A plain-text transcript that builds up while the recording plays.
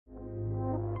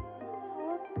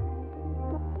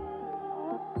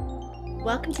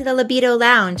Welcome to the Libido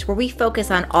Lounge, where we focus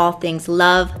on all things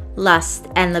love, lust,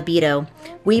 and libido.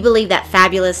 We believe that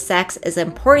fabulous sex is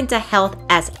important to health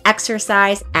as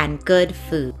exercise and good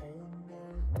food.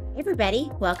 Hey everybody,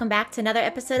 welcome back to another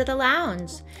episode of The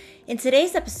Lounge. In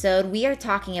today's episode, we are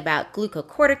talking about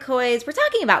glucocorticoids. We're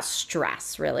talking about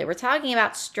stress, really. We're talking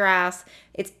about stress,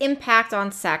 its impact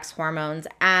on sex hormones,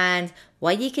 and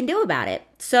what you can do about it.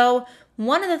 So,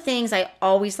 one of the things I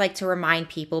always like to remind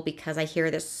people, because I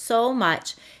hear this so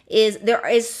much, is there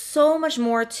is so much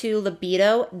more to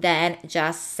libido than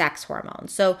just sex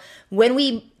hormones. So when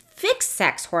we fix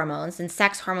sex hormones, and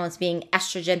sex hormones being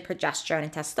estrogen, progesterone,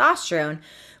 and testosterone,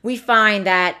 we find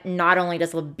that not only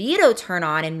does libido turn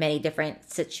on in many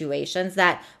different situations,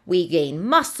 that we gain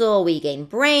muscle, we gain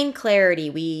brain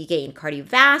clarity, we gain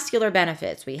cardiovascular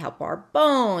benefits, we help our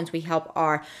bones, we help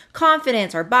our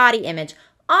confidence, our body image,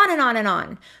 on and on and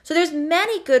on. So there's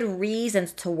many good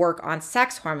reasons to work on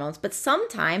sex hormones, but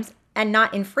sometimes, and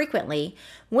not infrequently,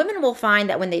 women will find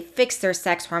that when they fix their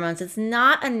sex hormones, it's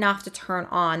not enough to turn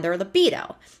on their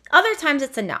libido. Other times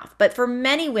it's enough, but for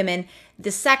many women,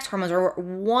 the sex hormones are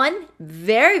one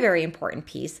very, very important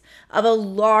piece of a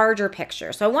larger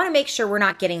picture. So I want to make sure we're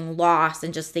not getting lost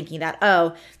and just thinking that,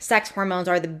 oh, sex hormones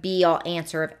are the be-all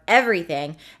answer of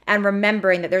everything, and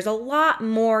remembering that there's a lot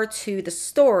more to the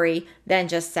story than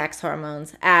just sex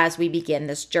hormones as we begin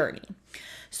this journey.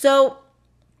 So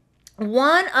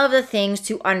one of the things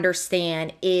to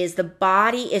understand is the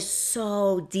body is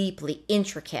so deeply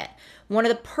intricate. One of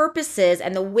the purposes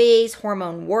and the ways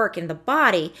hormones work in the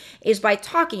body is by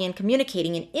talking and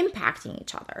communicating and impacting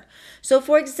each other. So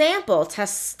for example,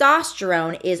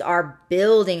 testosterone is our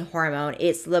building hormone.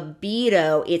 It's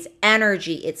libido, it's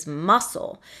energy, it's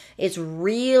muscle. It's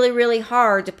really, really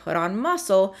hard to put on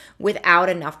muscle without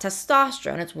enough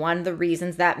testosterone. It's one of the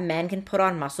reasons that men can put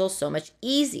on muscle so much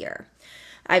easier.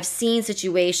 I've seen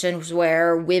situations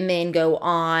where women go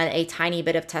on a tiny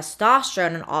bit of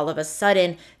testosterone and all of a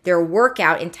sudden their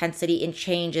workout intensity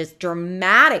changes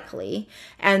dramatically,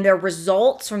 and their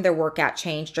results from their workout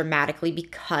change dramatically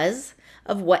because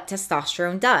of what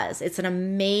testosterone does. It's an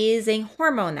amazing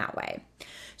hormone that way.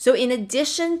 So in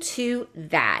addition to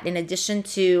that, in addition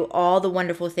to all the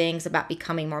wonderful things about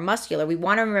becoming more muscular, we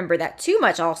want to remember that too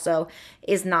much also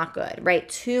is not good, right?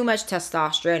 Too much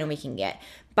testosterone and we can get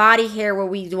body hair where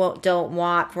we don't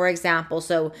want, for example,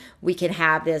 so we can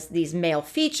have these male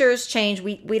features change.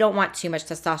 We don't want too much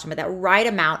testosterone, but that right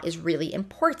amount is really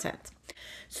important.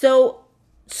 So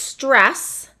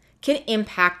stress can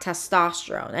impact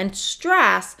testosterone, and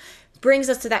stress brings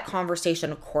us to that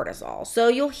conversation of cortisol. So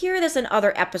you'll hear this in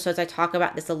other episodes. I talk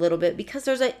about this a little bit because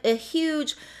there's a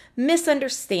huge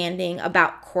misunderstanding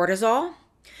about cortisol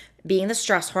being the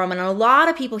stress hormone. And a lot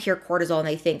of people hear cortisol and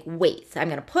they think, wait, I'm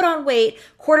going to put on weight.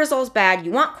 Cortisol is bad.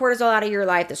 You want cortisol out of your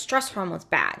life. The stress hormone is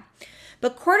bad.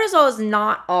 But cortisol is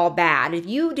not all bad. If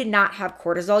you did not have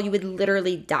cortisol, you would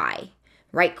literally die,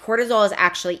 right? Cortisol is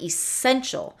actually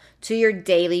essential to your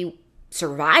daily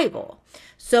survival.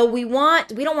 So we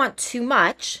don't want too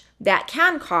much that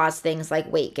can cause things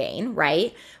like weight gain,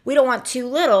 right? We don't want too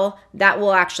little that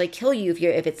will actually kill you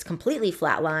if it's completely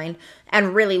flatlined.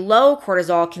 And really low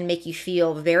cortisol can make you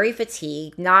feel very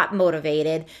fatigued, not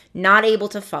motivated, not able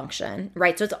to function,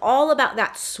 right? So it's all about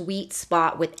that sweet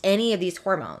spot with any of these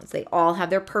hormones. They all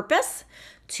have their purpose.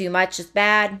 Too much is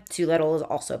bad, too little is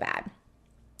also bad.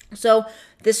 So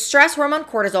the stress hormone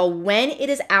cortisol, when it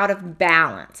is out of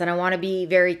balance, and I want to be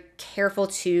very careful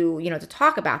to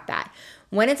talk about that.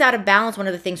 When it's out of balance, one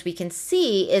of the things we can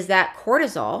see is that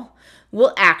cortisol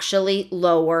will actually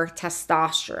lower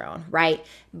testosterone, right?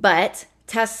 But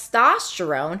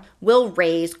testosterone will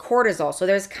raise cortisol. So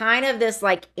there's kind of this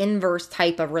like inverse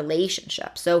type of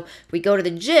relationship. So if we go to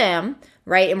the gym,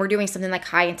 right, and we're doing something like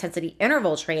high intensity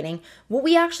interval training, what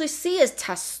we actually see is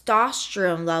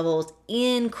testosterone levels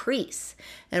increase.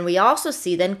 And we also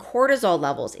see then cortisol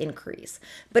levels increase.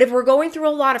 But if we're going through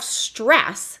a lot of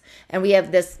stress and we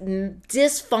have this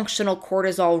dysfunctional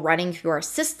cortisol running through our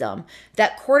system,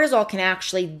 that cortisol can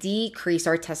actually decrease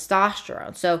our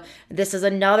testosterone. So this is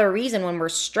another reason when we're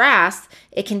stressed,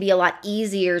 it can be a lot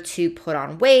easier to put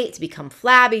on weight, to become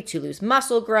flabby, to lose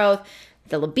muscle growth.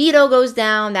 The libido goes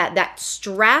down, that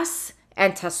stress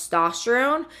and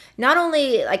testosterone, not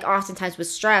only like oftentimes with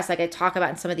stress, like I talk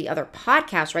about in some of the other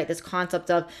podcasts, right? This concept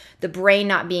of the brain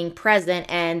not being present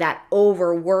and that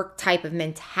overwork type of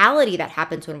mentality that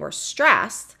happens when we're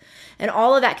stressed. And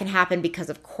all of that can happen because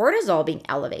of cortisol being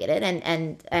elevated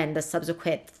and the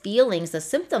subsequent feelings, the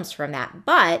symptoms from that.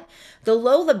 But the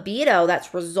low libido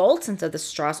that's resultant of the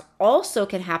stress also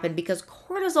can happen because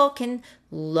cortisol can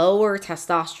lower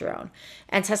testosterone.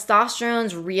 And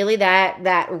testosterone's really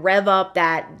that rev up,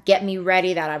 that get me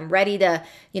ready, that I'm ready to,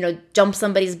 jump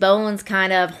somebody's bones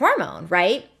kind of hormone,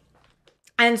 right?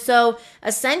 And so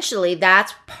essentially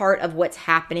that's part of what's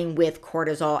happening with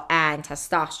cortisol and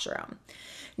testosterone.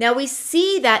 Now we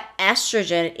see that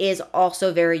estrogen is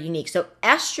also very unique. So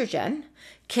estrogen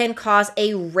can cause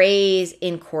a raise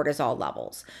in cortisol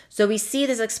levels. So we see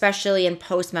this especially in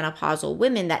postmenopausal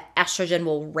women, that estrogen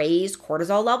will raise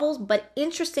cortisol levels. But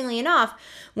interestingly enough,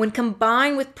 when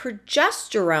combined with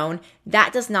progesterone,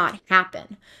 that does not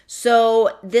happen.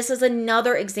 So this is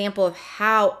another example of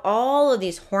how all of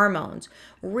these hormones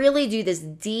really do this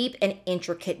deep and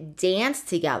intricate dance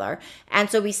together. And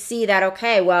so we see that,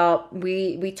 okay, well,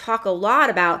 we talk a lot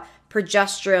about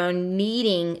progesterone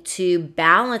needing to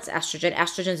balance estrogen.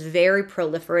 Estrogen is very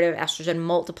proliferative. Estrogen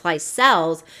multiplies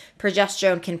cells.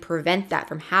 Progesterone can prevent that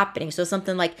from happening. So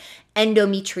something like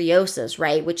endometriosis,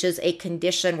 right, which is a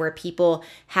condition where people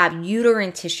have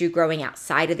uterine tissue growing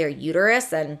outside of their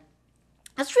uterus, and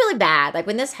that's really bad. Like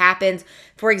when this happens,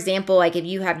 for example, like if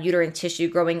you have uterine tissue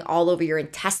growing all over your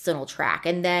intestinal tract,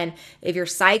 and then if you're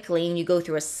cycling, you go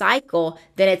through a cycle,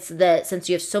 then since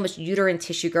you have so much uterine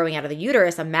tissue growing out of the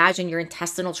uterus, imagine your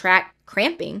intestinal tract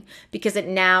cramping because it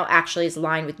now actually is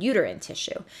lined with uterine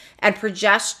tissue. And low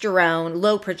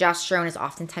progesterone is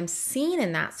oftentimes seen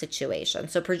in that situation.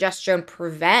 So progesterone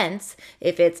prevents,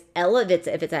 if it's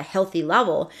a healthy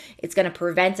level, it's going to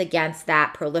prevent against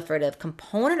that proliferative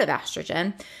component of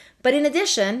estrogen. But in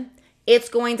addition, it's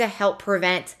going to help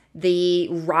prevent the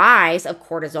rise of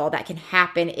cortisol that can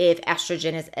happen if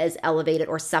estrogen is elevated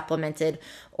or supplemented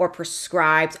or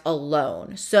prescribed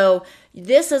alone. So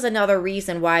this is another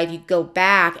reason why if you go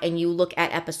back and you look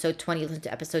at episode 20, listen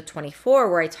to episode 24,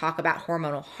 where I talk about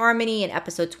hormonal harmony. In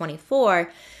episode 24,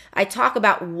 I talk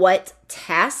about what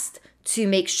test to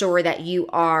make sure that you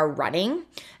are running.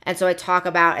 And so I talk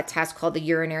about a test called the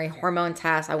urinary hormone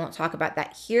test. I won't talk about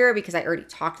that here because I already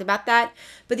talked about that.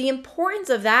 But the importance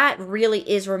of that really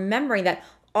is remembering that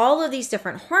all of these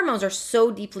different hormones are so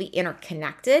deeply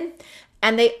interconnected,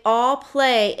 and they all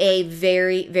play a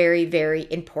very, very, very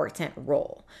important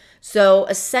role. So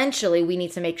essentially, we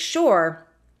need to make sure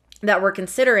that we're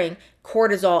considering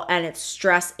cortisol and its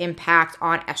stress impact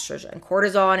on estrogen,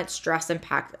 cortisol and its stress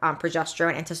impact on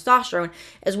progesterone and testosterone,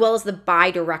 as well as the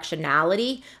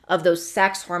bidirectionality of those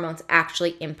sex hormones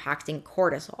actually impacting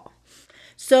cortisol.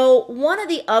 So one of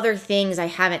the other things I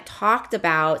haven't talked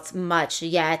about much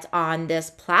yet on this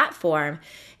platform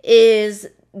is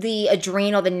the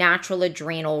natural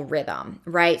adrenal rhythm,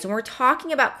 right? So when we're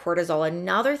talking about cortisol,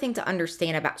 another thing to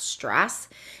understand about stress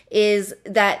is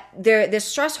that the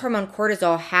stress hormone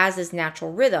cortisol has this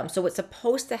natural rhythm. So what's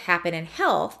supposed to happen in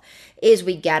health is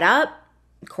we get up,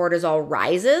 cortisol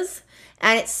rises,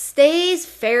 and it stays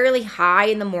fairly high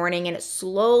in the morning, and it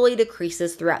slowly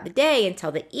decreases throughout the day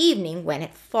until the evening when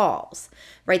it falls,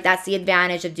 right? That's the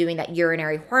advantage of doing that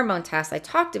urinary hormone test I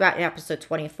talked about in episode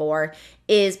 24,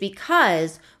 is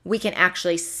because we can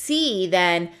actually see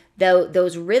then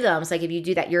those rhythms. Like if you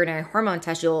do that urinary hormone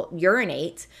test, you'll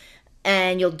urinate,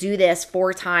 and you'll do this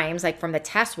 4 times, like from the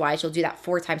test wise, you'll do that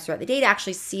 4 times throughout the day to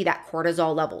actually see that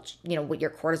cortisol level, what your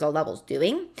cortisol level's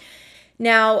doing.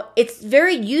 Now, it's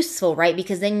very useful, right?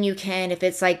 Because then you can, if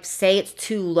it's like, say it's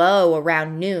too low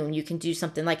around noon, you can do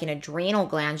something like an adrenal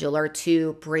glandular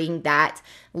to bring that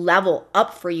level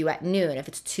up for you at noon. If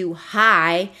it's too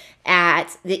high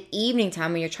at the evening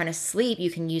time when you're trying to sleep,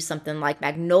 you can use something like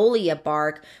magnolia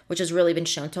bark, which has really been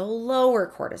shown to lower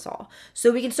cortisol.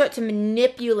 So we can start to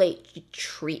manipulate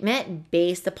treatment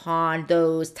based upon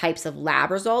those types of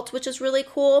lab results, which is really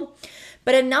cool.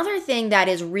 But another thing that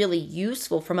is really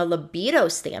useful from a libido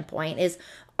standpoint is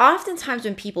oftentimes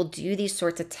when people do these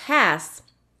sorts of tests,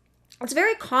 it's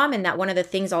very common that one of the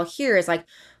things I'll hear is like,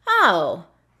 oh,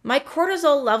 my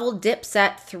cortisol level dips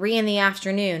at 3 in the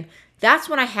afternoon. That's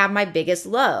when I have my biggest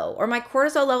low. Or my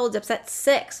cortisol level dips at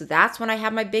 6. That's when I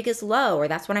have my biggest low. Or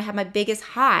that's when I have my biggest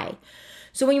high.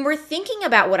 So when we're thinking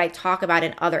about what I talk about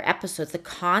in other episodes, the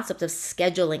concept of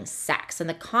scheduling sex and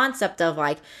the concept of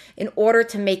like, in order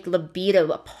to make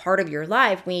libido a part of your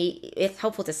life, it's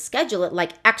helpful to schedule it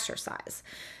like exercise.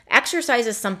 exercise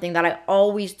is something that I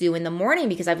always do in the morning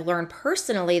because I've learned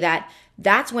personally that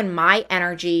that's when my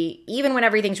energy, even when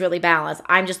everything's really balanced,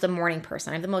 I'm just a morning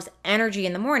person. I have the most energy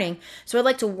in the morning. So I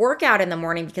like to work out in the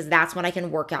morning because that's when I can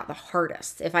work out the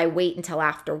hardest. If I wait until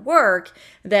after work,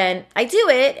 then I do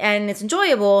it and it's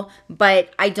enjoyable,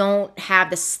 but I don't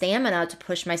have the stamina to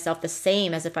push myself the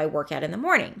same as if I work out in the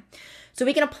morning. So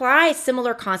we can apply a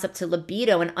similar concept to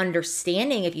libido and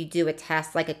understanding. If you do a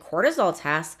test like a cortisol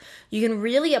test, you can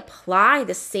really apply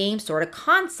the same sort of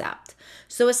concept.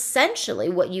 So essentially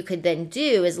what you could then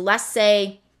do is, let's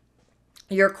say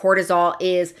your cortisol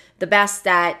is the best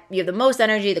you have the most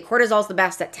energy, the cortisol is the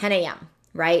best at 10 a.m.,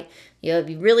 right? You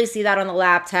really see that on the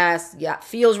lab test, it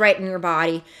feels right in your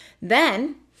body.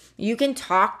 Then you can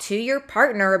talk to your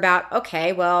partner about,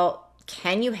 okay, well,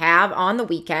 can you have on the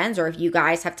weekends, or if you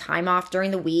guys have time off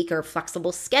during the week or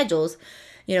flexible schedules,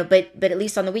 but at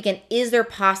least on the weekend, is there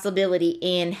possibility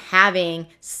in having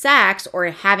sex or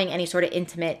having any sort of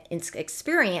intimate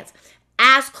experience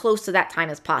as close to that time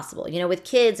as possible? With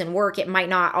kids and work, it might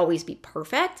not always be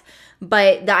perfect,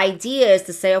 but the idea is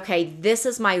to say, okay, this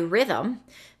is my rhythm.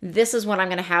 This is when I'm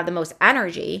going to have the most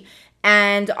energy.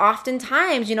 And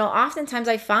oftentimes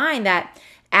I find that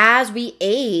as we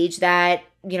age, that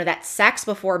sex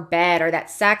before bed or that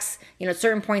sex, at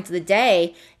certain points of the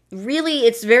day, really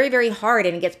it's very, very hard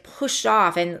and it gets pushed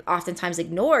off and oftentimes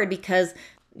ignored because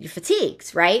you're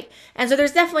fatigued, right? And so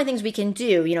there's definitely things we can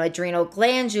do. Adrenal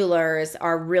glandulars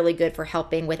are really good for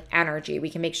helping with energy. We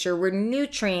can make sure we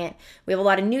have a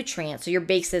lot of nutrients. So your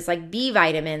bases like B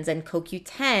vitamins and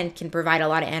CoQ10 can provide a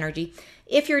lot of energy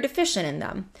if you're deficient in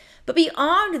them. But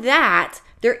beyond that,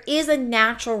 there is a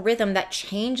natural rhythm that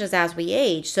changes as we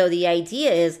age. So the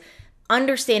idea is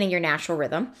understanding your natural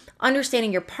rhythm,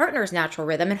 understanding your partner's natural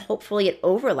rhythm, and hopefully it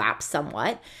overlaps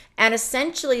somewhat. And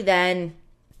essentially then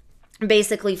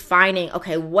basically finding,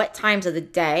 okay, what times of the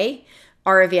day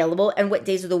are available and what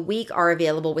days of the week are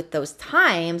available with those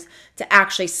times to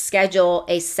actually schedule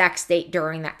a sex date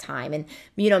during that time. And,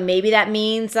 maybe that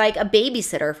means like a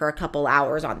babysitter for a couple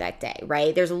hours on that day,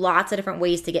 right? There's lots of different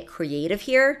ways to get creative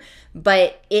here,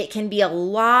 but it can be a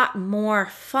lot more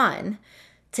fun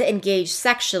to engage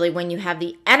sexually when you have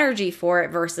the energy for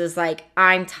it versus like,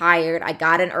 I'm tired, I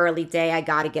got an early day, I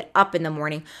got to get up in the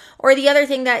morning. Or the other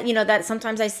thing that, that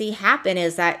sometimes I see happen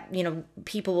is that,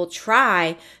 people will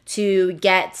try to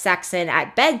get sex in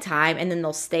at bedtime and then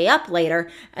they'll stay up later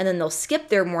and then they'll skip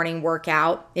their morning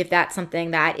workout if that's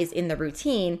something that is in the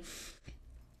routine.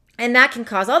 And that can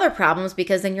cause other problems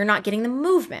because then you're not getting the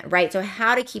movement, right? So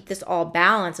how to keep this all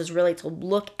balanced is really to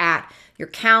look at your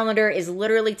calendar, is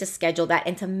literally to schedule that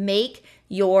and to make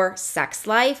your sex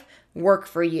life work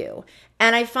for you.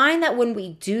 And I find that when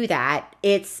we do that,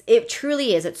 it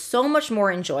truly is. It's so much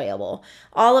more enjoyable.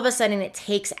 All of a sudden, it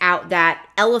takes out that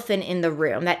elephant in the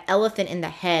room, that elephant in the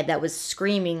head that was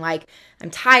screaming like,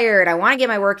 I'm tired, I want to get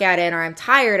my workout in, or I'm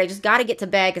tired, I just got to get to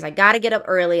bed because I got to get up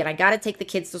early and I got to take the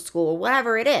kids to school,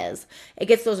 whatever it is. It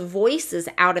gets those voices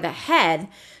out of the head.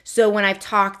 So when I've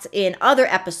talked in other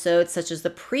episodes, such as the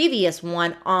previous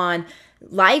one on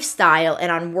lifestyle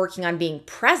and on working on being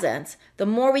present, the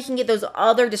more we can get those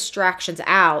other distractions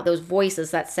out, those voices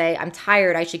that say, I'm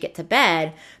tired, I should get to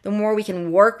bed, the more we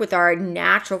can work with our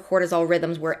natural cortisol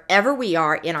rhythms wherever we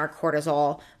are in our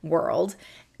cortisol world,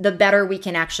 the better we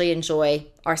can actually enjoy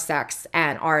our sex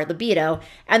and our libido,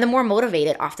 and the more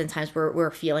motivated oftentimes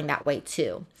we're feeling that way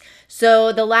too.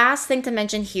 So the last thing to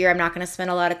mention here, I'm not going to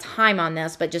spend a lot of time on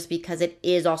this, but just because it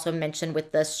is also mentioned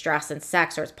with the stress and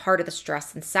sex, or it's part of the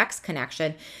stress and sex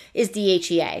connection, is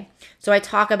DHEA. So I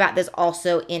talk about this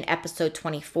also in episode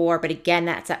 24, but again,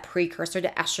 that's that precursor to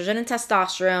estrogen and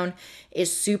testosterone,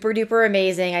 is super duper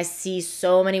amazing. I see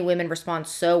so many women respond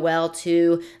so well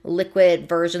to liquid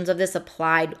versions of this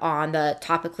applied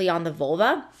topically on the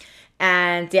vulva.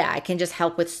 And yeah, it can just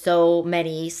help with so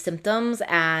many symptoms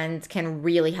and can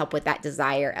really help with that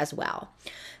desire as well.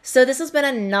 So this has been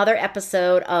another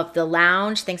episode of The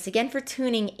Lounge. Thanks again for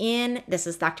tuning in. This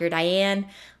is Dr. Diane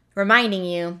reminding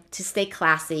you to stay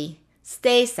classy,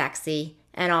 stay sexy,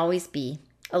 and always be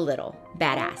a little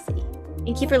badassy.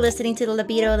 Thank you for listening to the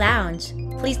Libido Lounge.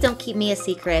 Please don't keep me a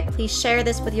secret. Please share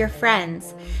this with your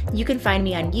friends. You can find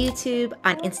me on YouTube,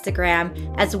 on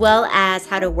Instagram, as well as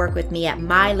how to work with me at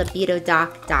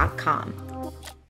mylibidodoc.com.